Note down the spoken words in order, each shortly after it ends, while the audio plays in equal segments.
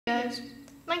Guys,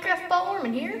 Minecraft Ball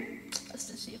Orman here. Let's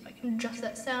just see if I can adjust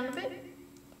that sound a bit.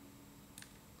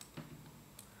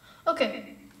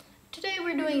 Okay, today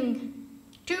we're doing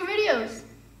 2 videos.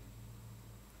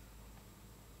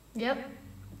 Yep,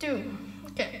 2.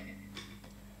 Okay.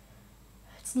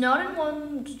 It's not in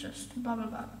one, it's just blah blah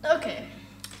blah. Okay,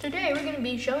 today we're going to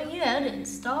be showing you how to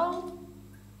install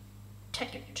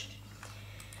tekkit.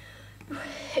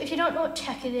 If you don't know what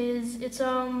tekkit is, it's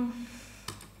a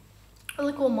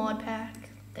really cool mod pack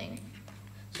thing.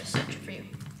 Just search it for you.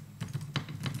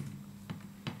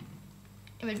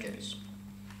 Images.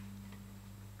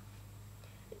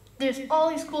 There's all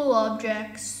these cool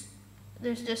objects.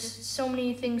 There's just so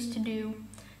many things to do.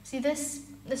 See this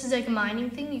is like a mining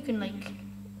thing. You can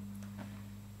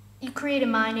you create a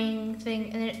mining thing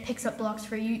and then it picks up blocks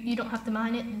for you. You don't have to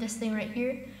mine it. This thing right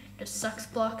here just sucks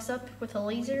blocks up with a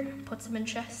laser, puts them in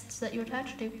chests that you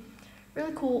attach to.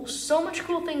 Really cool. So much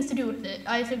cool things to do with it.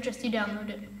 I suggest you download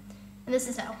it. And this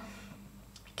is how.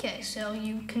 Okay, so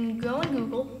you can go on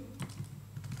Google.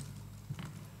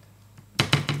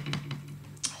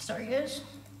 Sorry guys.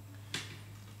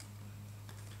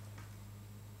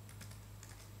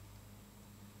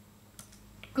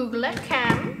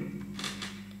 Google.com.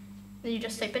 Then you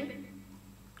just type in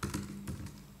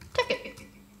tekkit.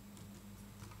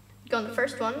 Go on the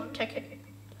first one, tekkit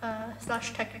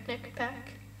 /tekkit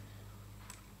pack.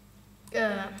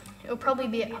 It'll probably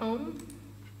be at home.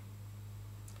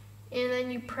 And then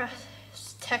you press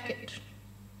tekkit.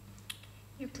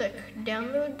 You click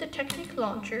download the tekkit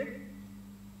launcher.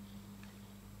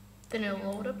 Then it'll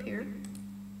load up here.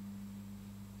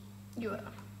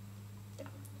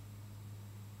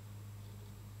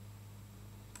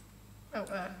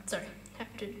 Sorry,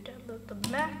 have to download the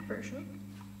Mac version.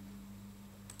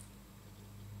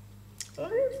 I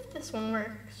wonder if this one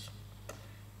works.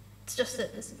 It's just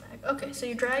that this is Mac. Okay, so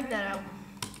you drag that out,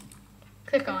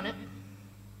 click on it,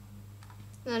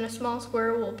 and then a small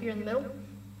square will appear in the middle.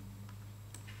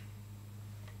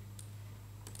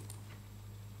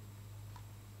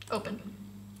 Open.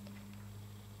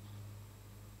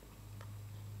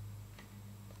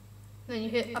 Then you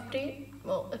hit update.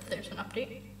 Well, if there's an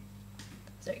update.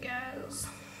 There it goes.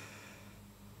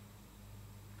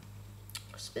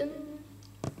 Spin.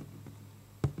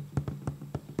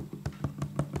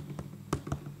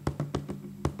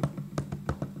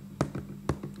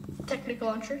 Technical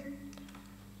launcher.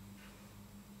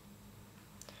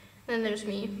 Then there's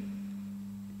me.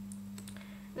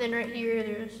 Then right here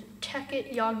there's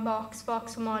tekkit, Yogbox,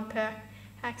 Voxel mod pack,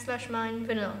 hack/mine,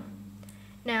 vanilla.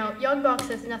 Now Yogbox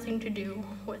has nothing to do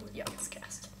with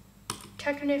Yogscast.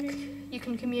 Tekkit, you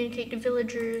can communicate to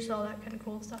villagers, all that kind of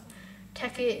cool stuff.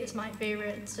 Tekkit is my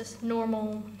favorite. It's just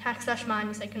normal. Hack/mine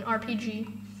is like an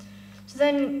RPG. So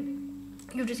then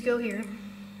you just go here,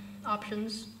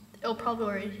 options. It'll probably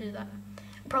already do that.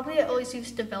 Probably I always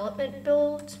use development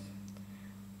builds,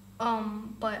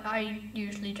 but I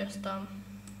usually just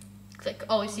click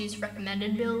always use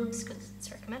recommended builds because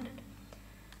it's recommended.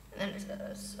 And then it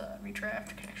says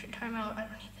redraft, connection timeout. I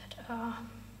don't need that.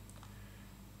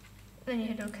 Then you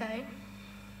hit OK.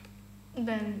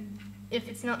 Then if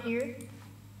it's not here,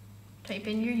 type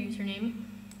in your username.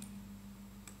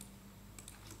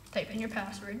 Type in your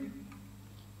password.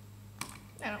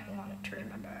 I don't want it to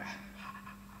remember.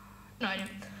 No, I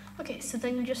don't. Okay, so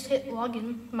then you just hit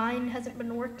login. Mine hasn't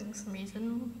been working for some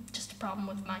reason. Just a problem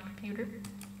with my computer.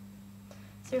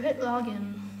 So you hit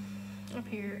login. Up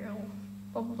here, it'll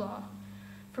blah blah blah.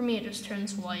 For me, it just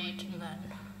turns white and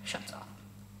then shuts off.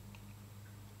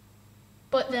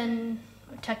 But then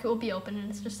tekkit will be open and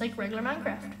it's just like regular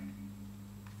Minecraft.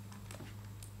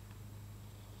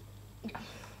 Yeah.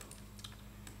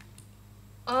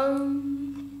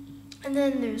 And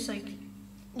then there's like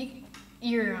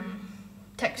your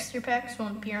texture packs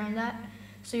won't appear on that,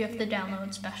 so you have to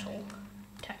download special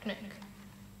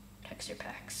texture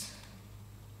packs.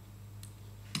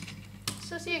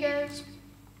 So see you guys.